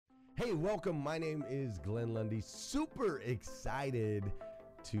Hey, welcome. My name is Glenn Lundy. Super excited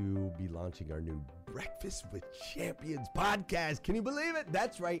to be launching our new Breakfast with Champions podcast. Can you believe it?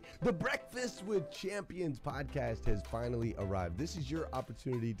 That's right. The Breakfast with Champions podcast has finally arrived. This is your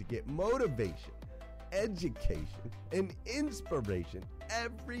opportunity to get motivation, education, and inspiration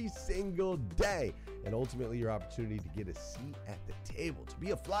every single day. And ultimately, your opportunity to get a seat at the table, to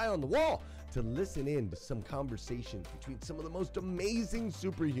be a fly on the wall, to listen in to some conversations between some of the most amazing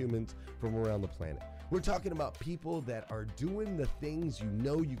superhumans from around the planet. We're talking about people that are doing the things you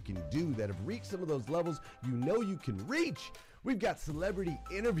know you can do, that have reached some of those levels you know you can reach. We've got celebrity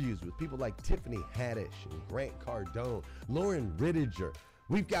interviews with people like Tiffany Haddish and Grant Cardone, Lauren Rittiger.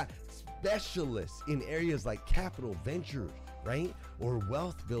 We've got specialists in areas like capital ventures, right? Or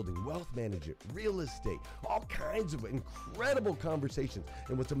wealth building, wealth management, real estate, all kinds of incredible conversations.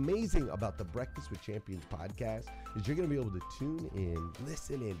 And what's amazing about the Breakfast with Champions podcast is you're going to be able to tune in,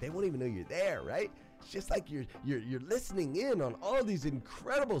 listen in. They won't even know you're there, right? It's just like you're listening in on all these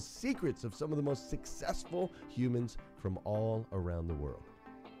incredible secrets of some of the most successful humans from all around the world.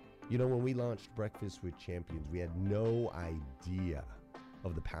 You know, when we launched Breakfast with Champions, we had no idea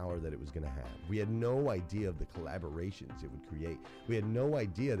of the power that it was going to have. We had no idea of the collaborations it would create. We had no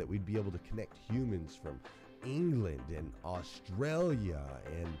idea that we'd be able to connect humans from England and Australia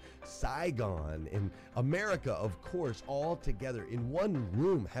and Saigon and America, of course, all together in one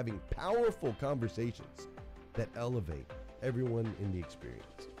room, having powerful conversations that elevate everyone in the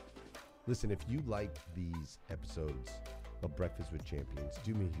experience. Listen, if you like these episodes of Breakfast with Champions,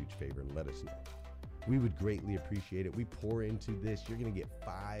 do me a huge favor and let us know. We would greatly appreciate it. We pour into this. You're going to get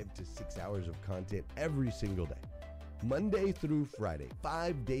 5 to 6 hours of content every single day, Monday through Friday,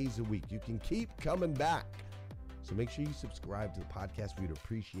 5 days a week. You can keep coming back. So make sure you subscribe to the podcast. We'd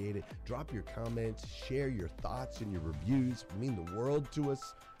appreciate it. Drop your comments, share your thoughts and your reviews. It would mean the world to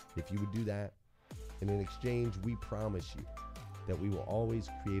us if you would do that. And in exchange, we promise you that we will always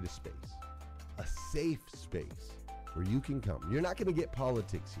create a space, a safe space where you can come. You're not going to get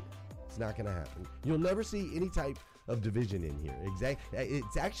politics here. It's not going to happen. You'll never see any type of division in here.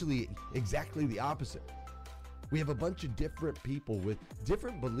 It's actually exactly the opposite. We have a bunch of different people with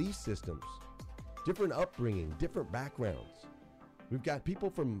different belief systems, different upbringing, different backgrounds. We've got people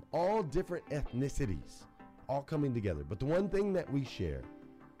from all different ethnicities all coming together. But the one thing that we share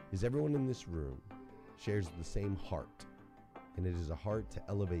is everyone in this room shares the same heart. And it is a heart to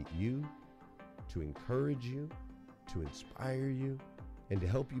elevate you, to encourage you, to inspire you, and to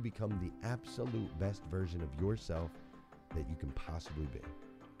help you become the absolute best version of yourself that you can possibly be.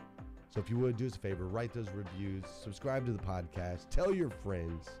 So if you would, do us a favor, write those reviews, subscribe to the podcast, tell your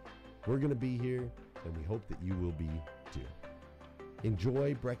friends. We're going to be here, and we hope that you will be too.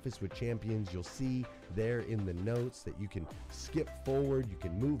 Enjoy Breakfast with Champions. You'll see there in the notes that you can skip forward, you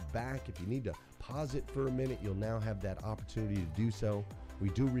can move back. If you need to pause it for a minute, you'll now have that opportunity to do so. We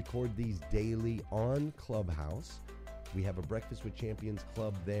do record these daily on Clubhouse. We have a Breakfast with Champions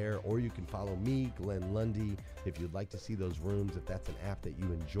club there, or you can follow me, Glenn Lundy, if you'd like to see those rooms. If that's an app that you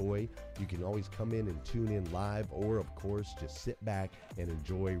enjoy, you can always come in and tune in live, or of course, just sit back and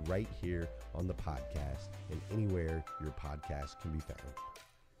enjoy right here on the podcast and anywhere your podcast can be found.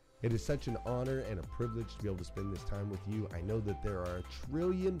 It is such an honor and a privilege to be able to spend this time with you. I know that there are a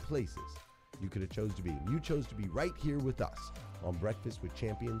trillion places you could have chose to be. You chose to be right here with us on Breakfast with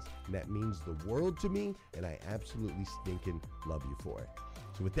Champions, and that means the world to me, and I absolutely stinking love you for it.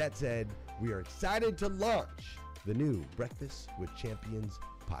 So with that said, we are excited to launch the new Breakfast with Champions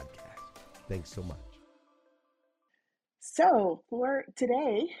podcast. Thanks so much. So for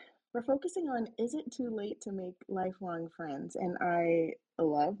today, we're focusing on, is it too late to make lifelong friends? And I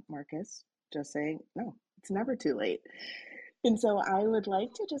love Marcus just saying, no, it's never too late. And so I would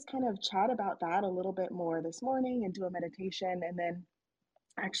like to just kind of chat about that a little bit more this morning and do a meditation. And then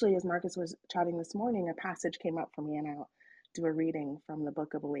actually, as Marcus was chatting this morning, a passage came up for me, and I'll do a reading from the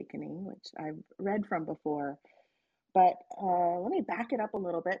Book of Awakening, which I've read from before. But let me back it up a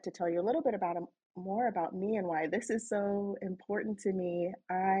little bit to tell you a little bit more about me and why this is so important to me.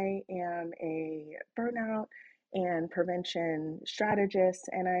 I am a burnout and prevention strategist,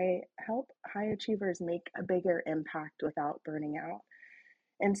 and I help high achievers make a bigger impact without burning out.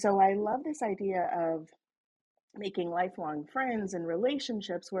 And so I love this idea of making lifelong friends and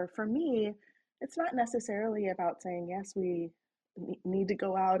relationships where, for me, it's not necessarily about saying, yes, we need to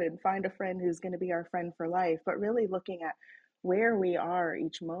go out and find a friend who's going to be our friend for life, but really looking at where we are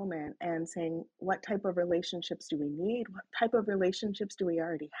each moment and saying, what type of relationships do we need? What type of relationships do we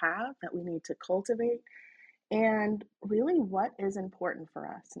already have that we need to cultivate? And really, what is important for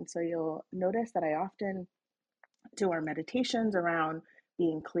us? And so you'll notice that I often do our meditations around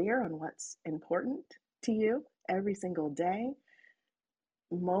being clear on what's important to you every single day,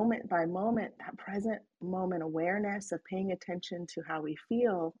 moment by moment, that present moment awareness of paying attention to how we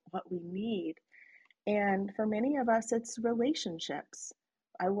feel, what we need. And for many of us, it's relationships.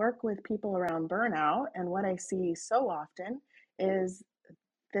 I work with people around burnout, and what I see so often is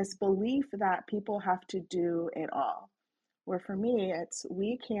this belief that people have to do it all. Where for me, it's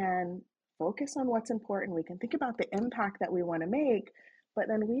we can focus on what's important, we can think about the impact that we want to make, but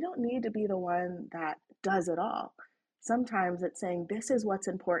then we don't need to be the one that does it all. Sometimes it's saying, this is what's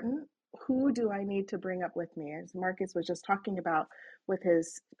important. Who do I need to bring up with me? As Marcus was just talking about with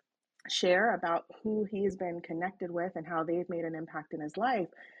his share about who he's been connected with and how they've made an impact in his life,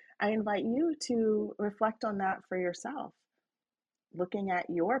 I invite you to reflect on that for yourself, looking at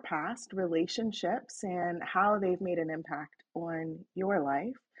your past relationships and how they've made an impact on your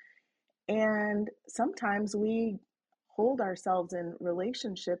life. And sometimes we hold ourselves in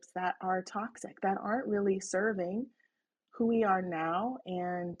relationships that are toxic, that aren't really serving who we are now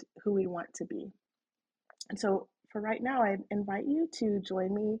and who we want to be. And so for right now, I invite you to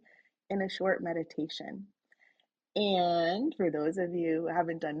join me in a short meditation. And for those of you who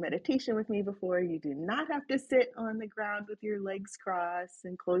haven't done meditation with me before, you do not have to sit on the ground with your legs crossed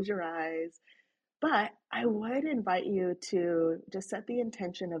and close your eyes. But I would invite you to just set the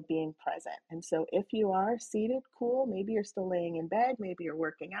intention of being present. And so if you are seated, cool, maybe you're still laying in bed, maybe you're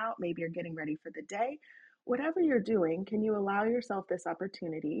working out, maybe you're getting ready for the day. Whatever you're doing, can you allow yourself this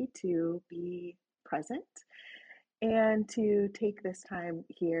opportunity to be present and to take this time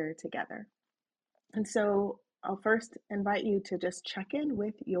here together? And so I'll first invite you to just check in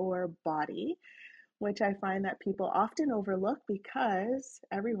with your body, which I find that people often overlook because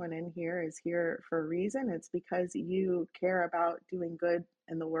everyone in here is here for a reason. It's because you care about doing good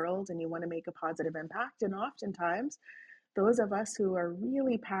in the world and you want to make a positive impact. And oftentimes, those of us who are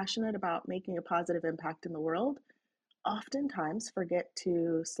really passionate about making a positive impact in the world oftentimes forget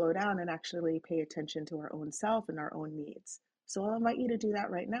to slow down and actually pay attention to our own self and our own needs. So I'll invite you to do that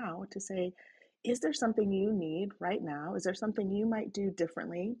right now, to say, is there something you need right now? Is there something you might do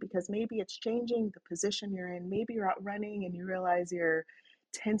differently? Because maybe it's changing the position you're in. Maybe you're out running and you realize you're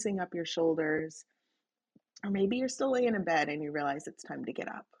tensing up your shoulders. Or maybe you're still laying in bed and you realize it's time to get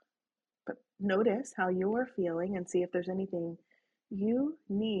up. But notice how you're feeling and see if there's anything you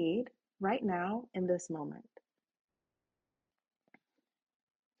need right now in this moment.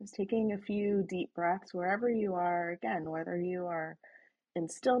 Just taking a few deep breaths wherever you are, again, whether you are in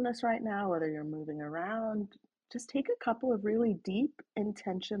stillness right now, whether you're moving around, just take a couple of really deep,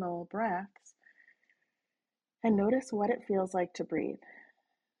 intentional breaths and notice what it feels like to breathe.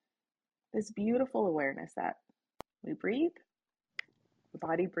 This beautiful awareness that we breathe, the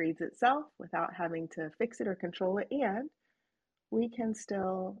body breathes itself without having to fix it or control it, and we can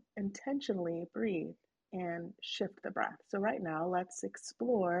still intentionally breathe and shift the breath. So right now, let's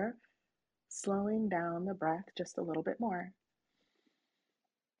explore slowing down the breath just a little bit more.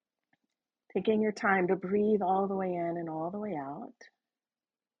 Taking your time to breathe all the way in and all the way out.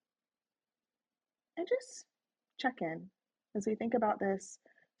 And just check in as we think about this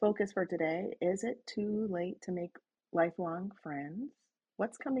focus for today. Is it too late to make lifelong friends?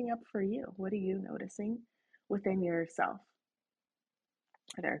 What's coming up for you? What are you noticing within yourself?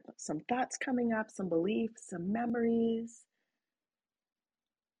 Are there some thoughts coming up, some beliefs, some memories?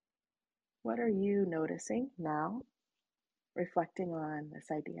 What are you noticing now, reflecting on this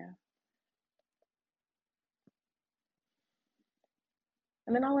idea?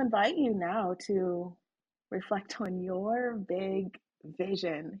 And then I'll invite you now to reflect on your big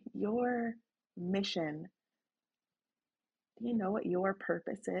vision, your mission. Do you know what your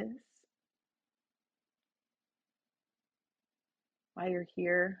purpose is? Why you're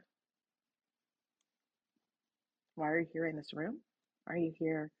here? Why are you here in this room? Are you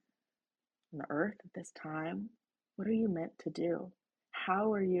here on the earth at this time? What are you meant to do?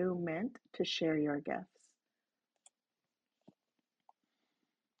 How are you meant to share your gifts?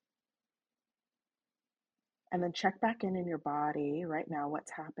 And then check back in your body right now.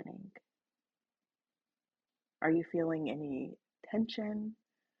 What's happening? Are you feeling any tension?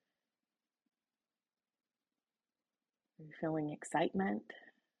 Are you feeling excitement?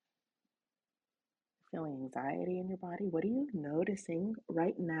 Feeling anxiety in your body? What are you noticing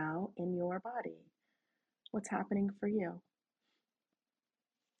right now in your body? What's happening for you?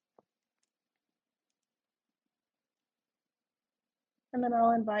 And then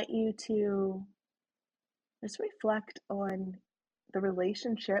I'll invite you to just reflect on the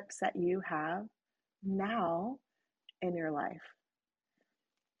relationships that you have now in your life.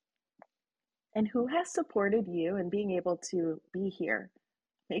 And who has supported you in being able to be here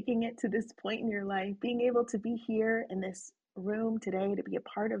making it to this point in your life, being able to be here in this room today, to be a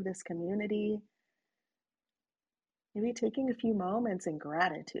part of this community, maybe taking a few moments in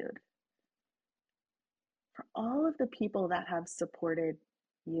gratitude for all of the people that have supported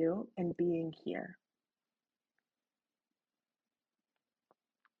you in being here.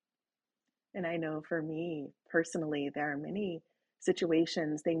 And I know for me personally, there are many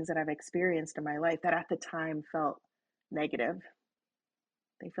situations, things that I've experienced in my life that at the time felt negative.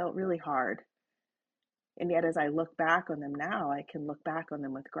 They felt really hard. And yet, as I look back on them now, I can look back on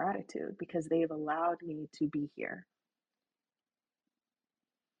them with gratitude because they've allowed me to be here.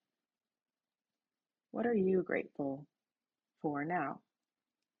 What are you grateful for now?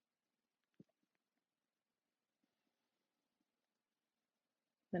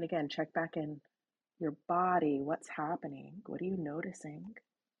 Then again, check back in your body. What's happening? What are you noticing?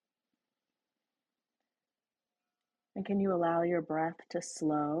 And can you allow your breath to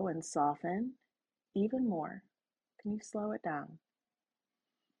slow and soften even more? Can you slow it down?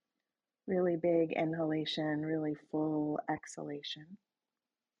 Really big inhalation, really full exhalation.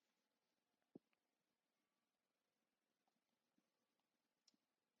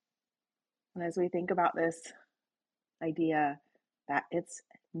 And as we think about this idea that it's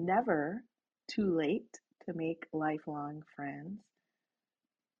never too late to make lifelong friends,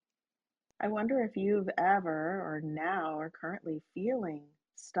 I wonder if you've ever or now are currently feeling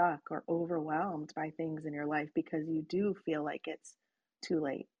stuck or overwhelmed by things in your life because you do feel like it's too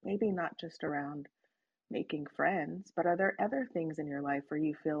late. Maybe not just around making friends, but are there other things in your life where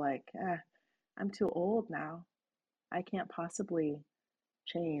you feel like, I'm too old now. I can't possibly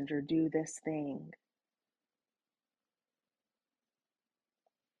change or do this thing?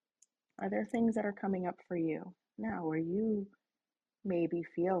 Are there things that are coming up for you now where you maybe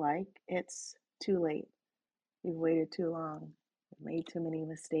feel like it's too late? You've waited too long, you've made too many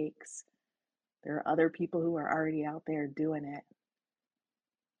mistakes. There are other people who are already out there doing it.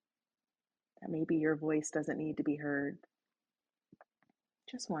 That maybe your voice doesn't need to be heard.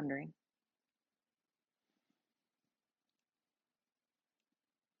 Just wondering.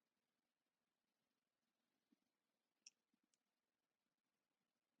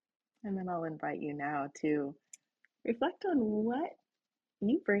 And then I'll invite you now to reflect on what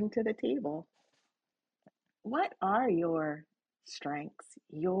you bring to the table. What are your strengths,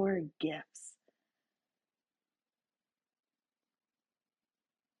 your gifts?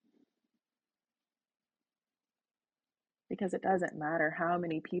 Because it doesn't matter how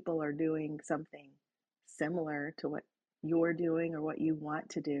many people are doing something similar to what you're doing or what you want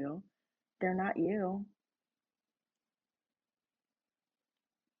to do, they're not you.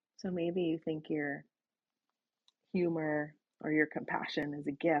 So maybe you think your humor or your compassion is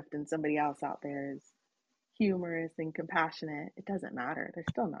a gift and somebody else out there is humorous and compassionate. It doesn't matter. They're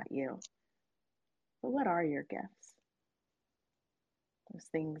still not you. But what are your gifts? Those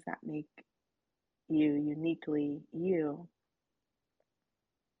things that make you uniquely you.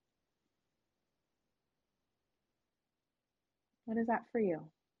 What is that for you?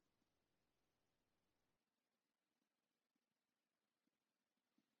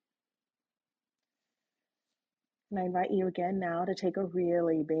 And I invite you again now to take a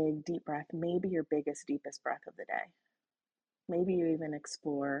really big, deep breath, maybe your biggest, deepest breath of the day. Maybe you even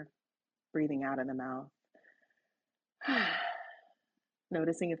explore breathing out of the mouth.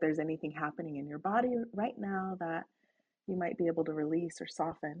 Noticing if there's anything happening in your body right now that you might be able to release or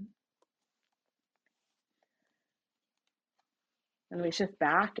soften. And we shift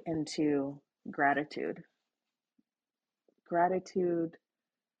back into gratitude. Gratitude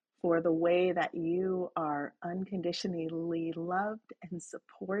for the way that you are unconditionally loved and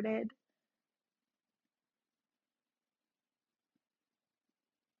supported.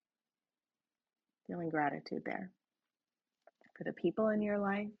 Feeling gratitude there for the people in your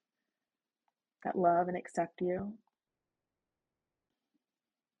life that love and accept you.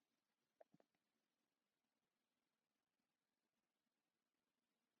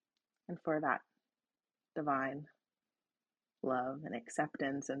 And for that divine love and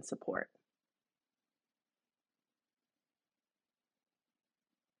acceptance and support.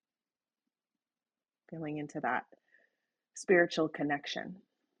 Feeling into that spiritual connection.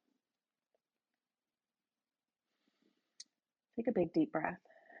 Take a big deep breath.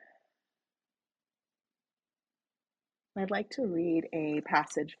 I'd like to read a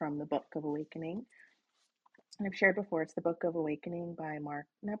passage from the Book of Awakening. And I've shared before, it's the Book of Awakening by Mark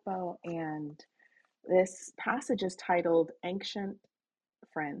Nepo. And this passage is titled Ancient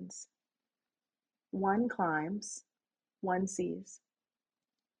Friends. One climbs, one sees.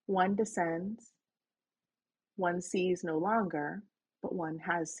 One descends, one sees no longer. but one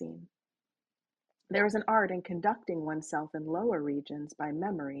has seen. There is an art in conducting oneself in lower regions by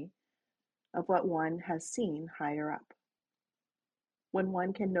memory of what one has seen higher up. When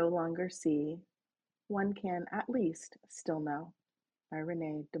one can no longer see, one can at least still know. By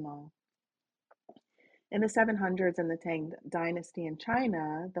Rene Dumont. In the 700s in the Tang Dynasty in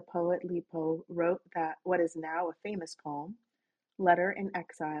China, the poet Li Po wrote that what is now a famous poem, Letter in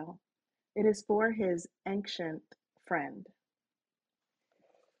Exile. It is for his ancient friend,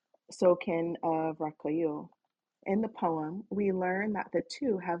 Sokin of Rakoyu. In the poem, we learn that the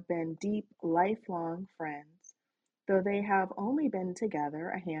two have been deep, lifelong friends, though they have only been together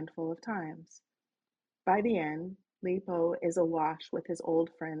a handful of times. By the end, Li Po is awash with his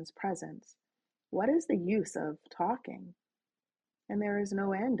old friend's presence. What is the use of talking? And there is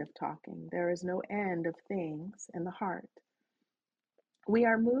no end of talking. There is no end of things in the heart. We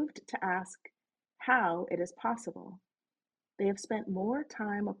are moved to ask how it is possible. They have spent more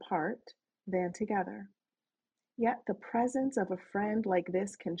time apart than together. Yet the presence of a friend like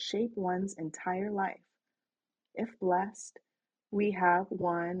this can shape one's entire life. If blessed, we have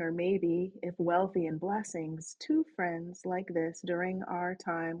one, or maybe, if wealthy in blessings, two friends like this during our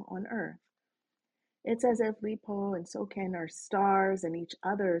time on earth. It's as if Li Po and Soken are stars in each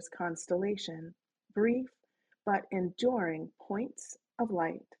other's constellation, brief but enduring points of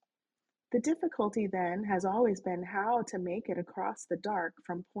light. The difficulty then has always been how to make it across the dark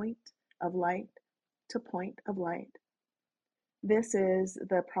from point of light to point of light. This is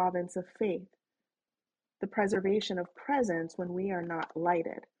the province of faith, the preservation of presence when we are not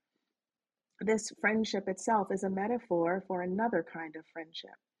lighted. This friendship itself is a metaphor for another kind of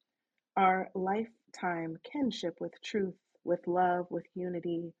friendship. Our lifetime kinship with truth, with love, with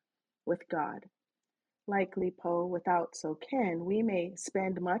unity, with God. Like Li Po without Soken, we may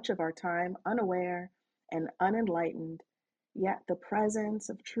spend much of our time unaware and unenlightened, yet the presence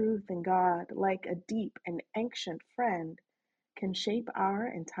of truth and God, like a deep and ancient friend, can shape our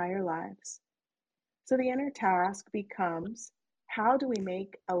entire lives. So the inner task becomes, how do we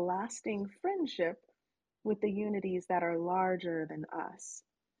make a lasting friendship with the unities that are larger than us?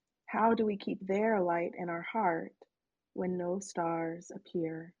 How do we keep their light in our heart when no stars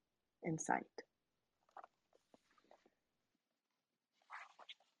appear in sight?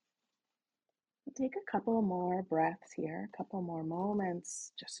 Take a couple more breaths here, a couple more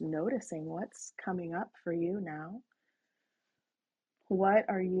moments, just noticing what's coming up for you now. What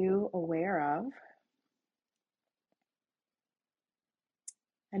are you aware of?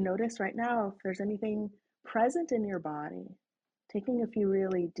 And notice right now if there's anything present in your body. Taking a few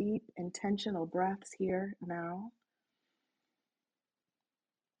really deep, intentional breaths here now.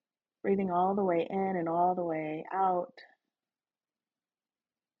 Breathing all the way in and all the way out.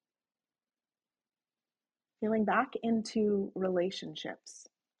 Feeling back into relationships.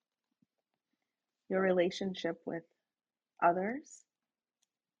 Your relationship with others,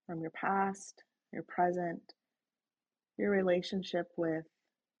 from your past, your present, your relationship with.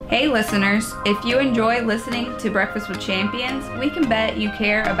 Hey listeners, if you enjoy listening to Breakfast with Champions, we can bet you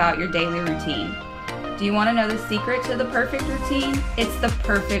care about your daily routine. Do you want to know the secret to the perfect routine? It's the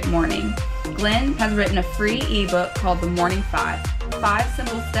perfect morning. Glenn has written a free ebook called The Morning 5, 5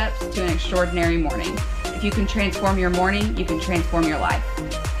 simple steps to an extraordinary morning. If you can transform your morning, you can transform your life.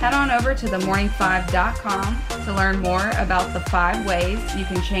 Head on over to themorning5.com to learn more about the 5 ways you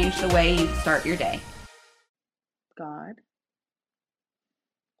can change the way you start your day. God,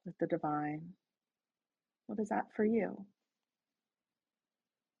 with the divine. What is that for you?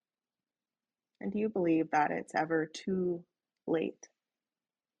 And do you believe that it's ever too late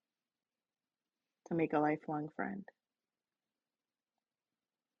to make a lifelong friend?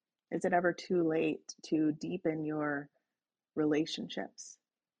 Is it ever too late to deepen your relationships?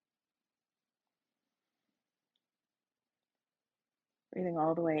 Breathing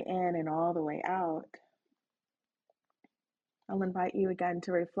all the way in and all the way out. I'll invite you again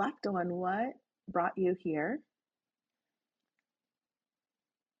to reflect on what brought you here.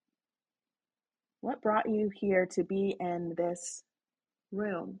 What brought you here to be in this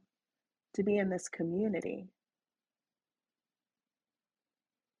room, to be in this community?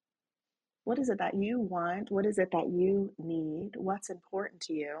 What is it that you want? What is it that you need? What's important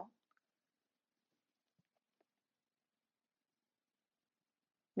to you?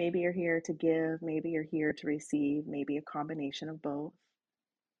 Maybe you're here to give, maybe you're here to receive, maybe a combination of both.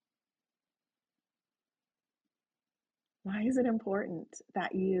 Why is it important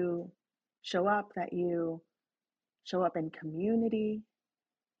that you show up, that you show up in community,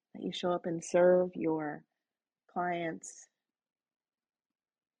 that you show up and serve your clients,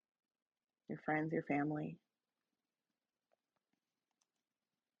 your friends, your family?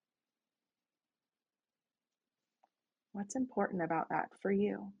 What's important about that for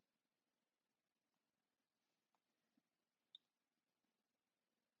you?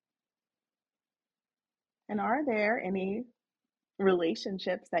 And are there any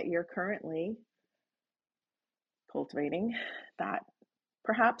relationships that you're currently cultivating that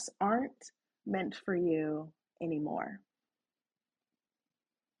perhaps aren't meant for you anymore?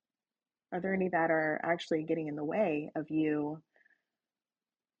 Are there any that are actually getting in the way of you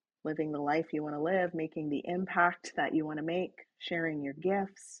living the life you want to live, making the impact that you want to make, sharing your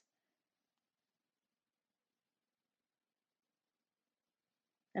gifts?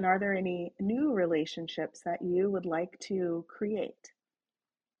 And are there any new relationships that you would like to create?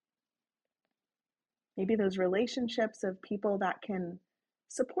 Maybe those relationships of people that can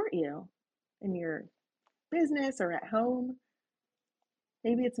support you in your business or at home.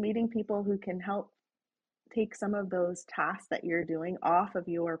 Maybe it's meeting people who can help take some of those tasks that you're doing off of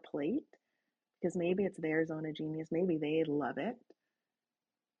your plate, because maybe it's their zone of genius, maybe they love it.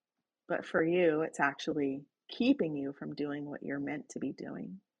 But for you, it's actually keeping you from doing what you're meant to be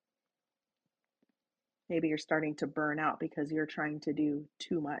doing. Maybe you're starting to burn out because you're trying to do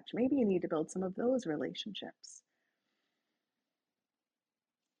too much. Maybe you need to build some of those relationships.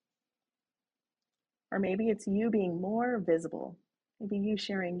 Or maybe it's you being more visible. Maybe you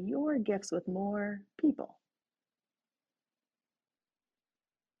sharing your gifts with more people.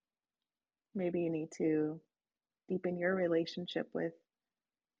 Maybe you need to deepen your relationship with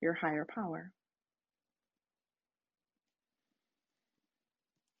your higher power.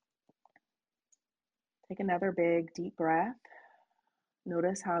 Take another big deep breath.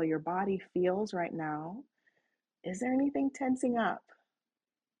 Notice how your body feels right now. Is there anything tensing up?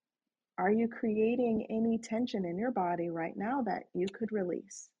 Are you creating any tension in your body right now that you could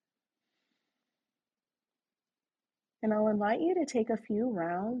release? And I'll invite you to take a few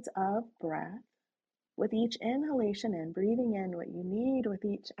rounds of breath. With each inhalation in, breathing in what you need. With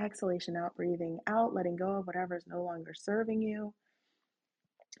each exhalation out, breathing out, letting go of whatever is no longer serving you.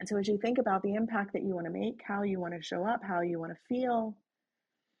 And so as you think about the impact that you want to make, how you want to show up, how you want to feel,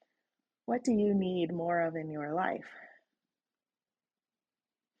 what do you need more of in your life?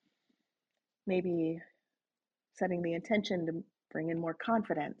 Maybe setting the intention to bring in more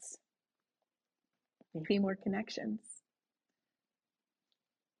confidence, maybe more connections,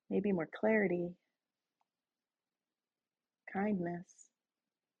 maybe more clarity, kindness,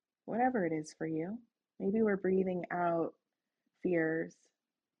 whatever it is for you. Maybe we're breathing out fears,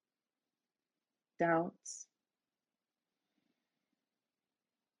 doubts,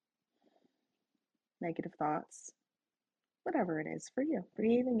 negative thoughts, whatever it is for you.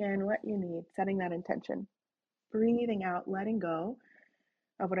 Breathing in what you need, setting that intention. Breathing out, letting go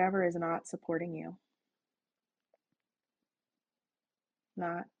of whatever is not supporting you,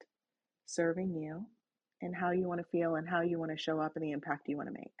 not serving you, and how you want to feel and how you want to show up and the impact you want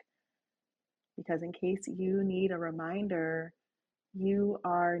to make. Because in case you need a reminder, you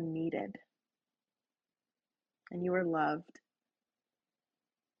are needed and you are loved.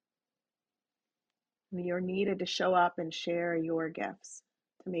 And you're needed to show up and share your gifts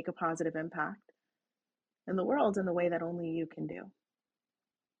to make a positive impact in the world in the way that only you can do.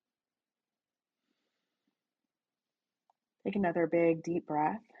 Take another big deep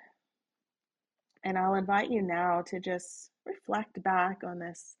breath. And I'll invite you now to just reflect back on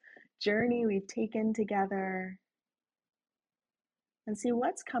this journey we've taken together and see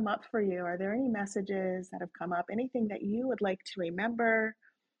what's come up for you. Are there any messages that have come up? Anything that you would like to remember?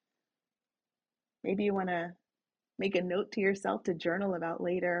 Maybe you want to make a note to yourself to journal about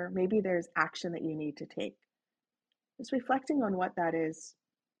later. Maybe there's action that you need to take. Just reflecting on what that is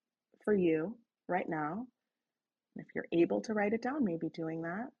for you right now. And if you're able to write it down, maybe doing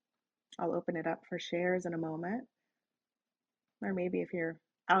that. I'll open it up for shares in a moment. Or maybe if you're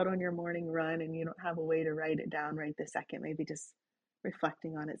out on your morning run and you don't have a way to write it down right this second, maybe just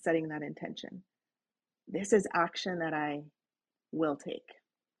reflecting on it, setting that intention. This is action that I will take.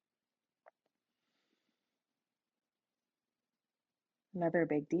 Another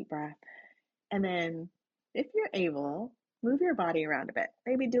big deep breath. And then if you're able, move your body around a bit.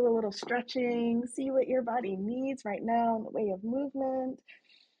 Maybe do a little stretching, see what your body needs right now in the way of movement.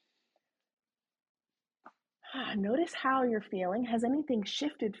 Notice how you're feeling. Has anything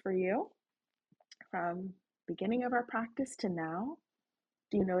shifted for you from beginning of our practice to now?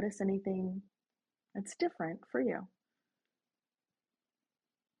 Do you notice anything that's different for you?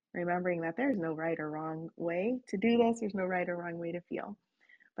 Remembering that there's no right or wrong way to do this. There's no right or wrong way to feel.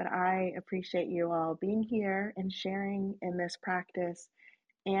 But I appreciate you all being here and sharing in this practice.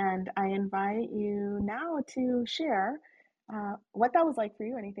 And I invite you now to share what that was like for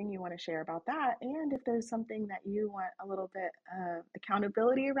you, anything you want to share about that, and if there's something that you want a little bit of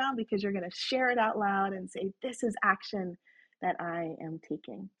accountability around because you're going to share it out loud and say, this is action that I am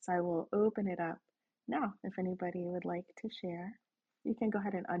taking. So I will open it up now. If anybody would like to share, you can go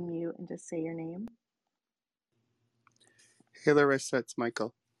ahead and unmute and just say your name. Hey, Larissa, it's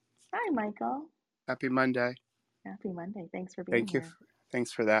Michael. Hi, Michael. Happy Monday. Happy Monday. Thanks for being here.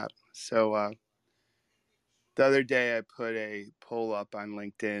 Thanks for that. So the other day I put a poll up on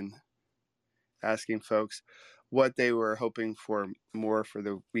LinkedIn asking folks what they were hoping for more for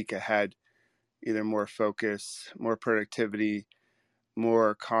the week ahead, either more focus, more productivity,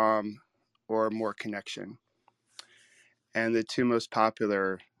 more calm, or more connection. And the two most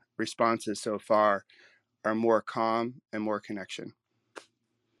popular responses so far are more calm and more connection.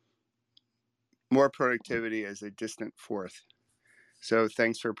 More productivity is a distant fourth. So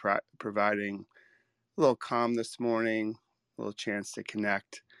thanks for providing a little calm this morning, a little chance to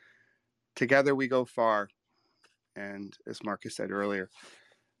connect. Together we go far. And as Marcus said earlier,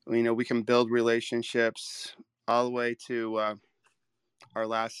 we can build relationships all the way to our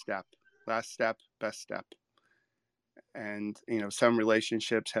last step, best step. And, some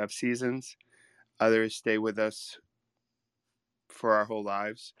relationships have seasons, others stay with us for our whole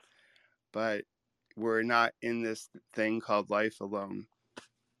lives, but we're not in this thing called life alone,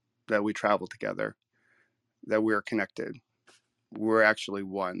 that we travel together, that we're connected. We're actually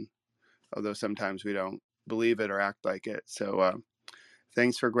one, although sometimes we don't believe it or act like it. So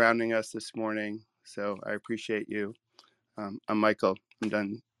thanks for grounding us this morning. So I appreciate you. I'm Michael. I'm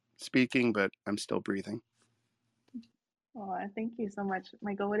done speaking, but I'm still breathing. Oh, thank you so much,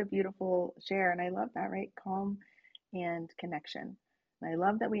 Michael. What a beautiful share. And I love that, right? Calm and connection. And I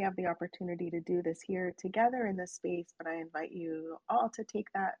love that we have the opportunity to do this here together in this space, but I invite you all to take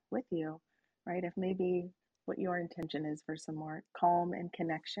that with you, right? If maybe what your intention is for some more calm and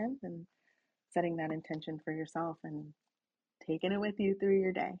connection, and setting that intention for yourself and taking it with you through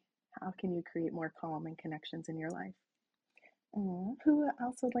your day. How can you create more calm and connections in your life? Who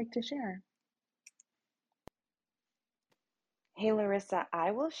else would like to share? Hey, Larissa,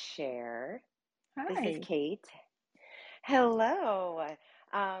 I will share. This is Hi. Kate. Hello.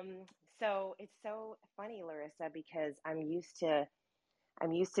 So it's so funny, Larissa, because I'm used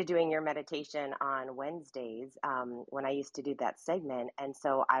to doing your meditation on Wednesdays, when I used to do that segment. And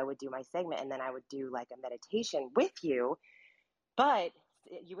so I would do my segment and then I would do like a meditation with you. But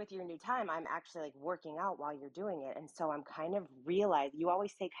with your new time, I'm actually like working out while you're doing it. And so I'm kind of realize you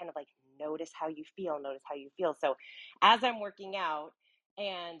always say kind of like, notice how you feel, notice how you feel. So as I'm working out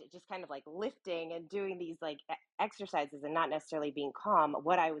and just kind of like lifting and doing these like exercises and not necessarily being calm,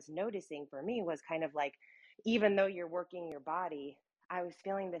 what I was noticing for me was kind of like, even though you're working your body, I was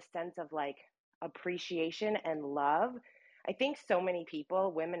feeling this sense of like appreciation and love. I think so many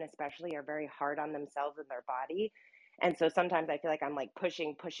people, women especially, are very hard on themselves and their body. And so sometimes I feel like I'm like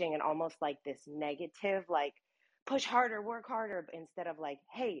pushing, and almost like this negative, like push harder, work harder, instead of like,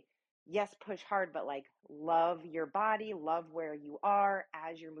 hey, yes, push hard, but like love your body, love where you are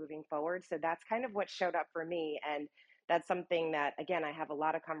as you're moving forward. So that's kind of what showed up for me. And that's something that, again, I have a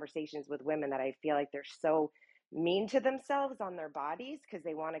lot of conversations with women that I feel like they're so mean to themselves on their bodies because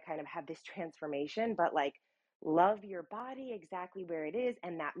they want to kind of have this transformation, but like, love your body exactly where it is,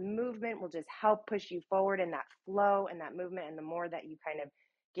 and that movement will just help push you forward, and that flow and that movement. And the more that you kind of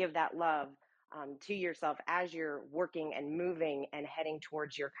give that love to yourself as you're working and moving and heading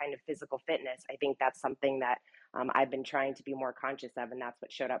towards your kind of physical fitness, I think that's something that I've been trying to be more conscious of, and that's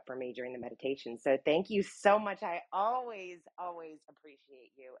what showed up for me during the meditation. So thank you so much. I always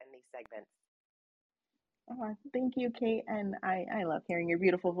appreciate you in these segments. Oh, thank you, Kate. And I love hearing your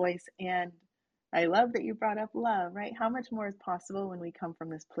beautiful voice. And I love that you brought up love, right? How much more is possible when we come from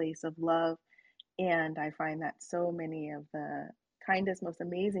this place of love? And I find that so many of the kindest, most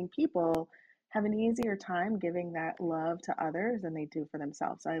amazing people have an easier time giving that love to others than they do for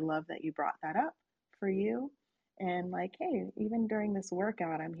themselves. So I love that you brought that up for you. And like, hey, even during this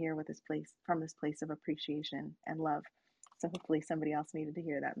workout, I'm here with this place from this place of appreciation and love. So hopefully somebody else needed to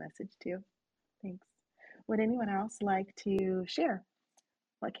hear that message too. Thanks. Would anyone else like to share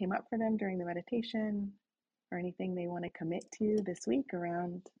what came up for them during the meditation or anything they want to commit to this week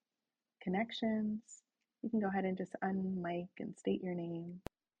around connections? You can go ahead and just unmic and state your name.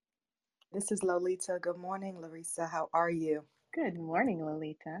 This is Lolita. Good morning, Larissa. How are you? Good morning,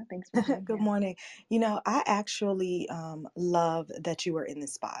 Lolita. Thanks for being Good here. morning. I actually love that you were in the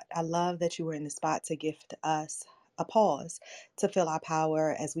spot. I love that you were in the spot to gift us a pause to feel our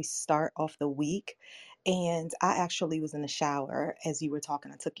power as we start off the week. And I actually was in the shower as you were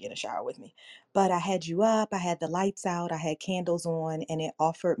talking. I took you in the shower with me. But I had you up, I had the lights out, I had candles on, and it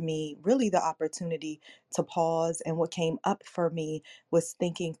offered me really the opportunity to pause. And what came up for me was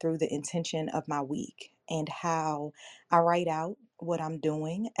thinking through the intention of my week and how I write out what I'm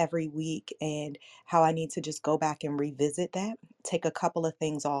doing every week and how I need to just go back and revisit that, take a couple of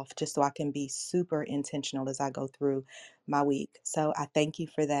things off just so I can be super intentional as I go through my week. So I thank you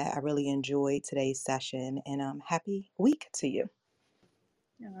for that. I really enjoyed today's session and happy week to you.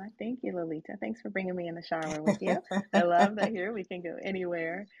 Oh, thank you, Lolita. Thanks for bringing me in the shower with you. I love that here we can go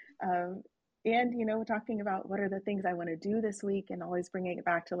anywhere. And, we're talking about what are the things I want to do this week and always bringing it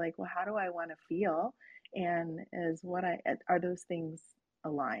back to like, well, how do I want to feel? And are those things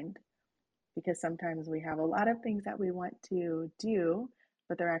aligned? Because sometimes we have a lot of things that we want to do,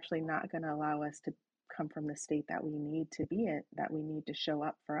 but they're actually not going to allow us to come from the state that we need to be in, that we need to show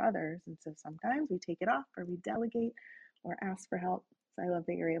up for others. And so sometimes we take it off or we delegate or ask for help. So I love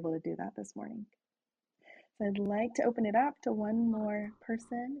that you're able to do that this morning. So I'd like to open it up to one more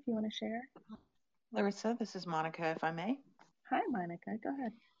person if you want to share. Larissa, this is Monica, if I may. Hi, Monica. Go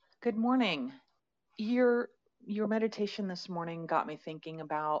ahead. Good morning. Your meditation this morning got me thinking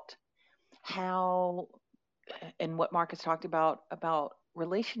about how, and what Marcus talked about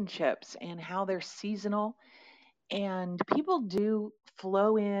relationships and how they're seasonal. And people do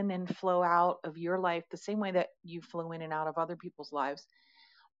flow in and flow out of your life the same way that you flow in and out of other people's lives.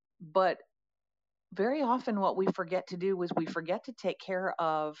 But very often what we forget to do is we forget to take care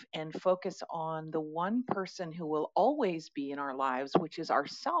of and focus on the one person who will always be in our lives, which is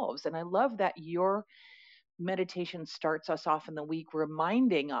ourselves. And I love that your meditation starts us off in the week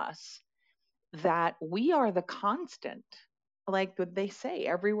reminding us that we are the constant. Like what they say,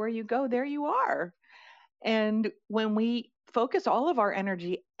 everywhere you go, there you are. And when we focus all of our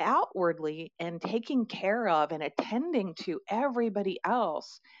energy outwardly and taking care of and attending to everybody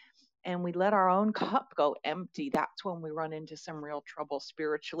else, and we let our own cup go empty, that's when we run into some real trouble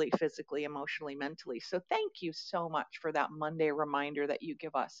spiritually, physically, emotionally, mentally. So thank you so much for that Monday reminder that you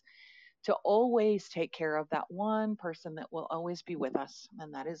give us to always take care of that one person that will always be with us,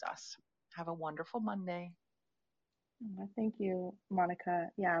 and that is us. Have a wonderful Monday. Thank you, Monica.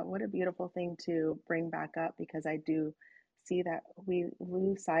 Yeah, what a beautiful thing to bring back up, because I do see that we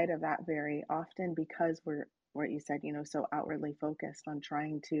lose sight of that very often because we're, what you said, so outwardly focused on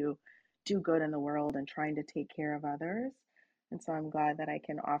trying to do good in the world and trying to take care of others. And so I'm glad that I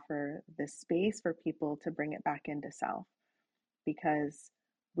can offer this space for people to bring it back into self, because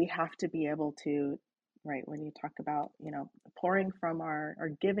we have to be able to, right, when you talk about, pouring from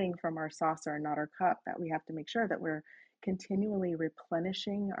or giving from our saucer, not our cup, that we have to make sure that we're continually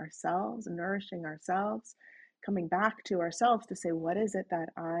replenishing ourselves, nourishing ourselves, coming back to ourselves to say, what is it that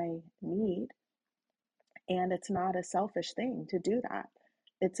I need? And it's not a selfish thing to do that.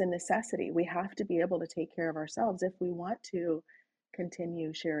 It's a necessity. We have to be able to take care of ourselves if we want to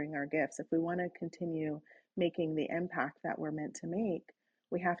continue sharing our gifts, if we want to continue making the impact that we're meant to make.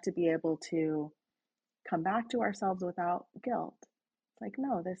 We have to be able to come back to ourselves without guilt. It's like,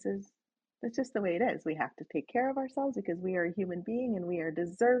 no, that's just the way it is. We have to take care of ourselves because we are a human being and we are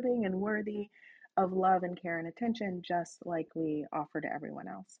deserving and worthy of love and care and attention, just like we offer to everyone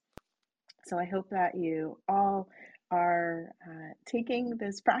else. So I hope that you all are taking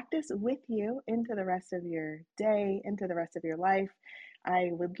this practice with you into the rest of your day, into the rest of your life. I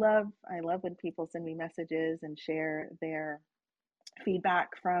love when people send me messages and share their feedback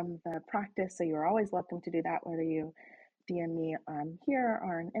from the practice. So you're always welcome to do that, whether you DM me here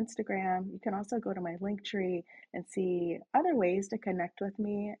or on Instagram. You can also go to my Linktree and see other ways to connect with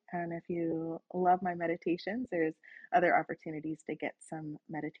me. And if you love my meditations, there's other opportunities to get some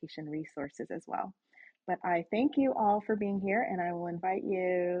meditation resources as well. But I thank you all for being here, and I will invite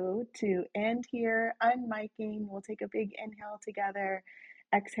you to end here, unmiking. We'll take a big inhale together,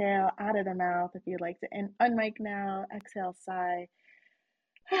 exhale out of the mouth. If you'd like to unmic now, exhale, sigh.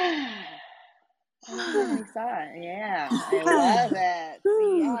 I saw it. Yeah, I love it.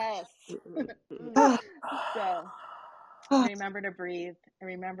 Yes. So remember to breathe and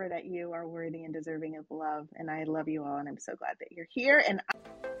remember that you are worthy and deserving of love. And I love you all, and I'm so glad that you're here. And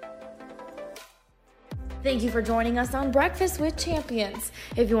thank you for joining us on Breakfast with Champions.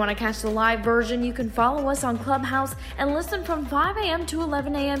 If you want to catch the live version, you can follow us on Clubhouse and listen from 5 a.m. to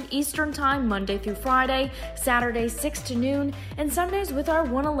 11 a.m. Eastern Time, Monday through Friday, Saturdays 6 to noon, and Sundays with our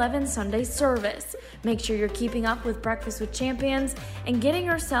 1:11 Sunday service. Make sure you're keeping up with Breakfast with Champions and getting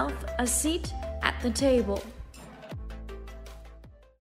yourself a seat at the table.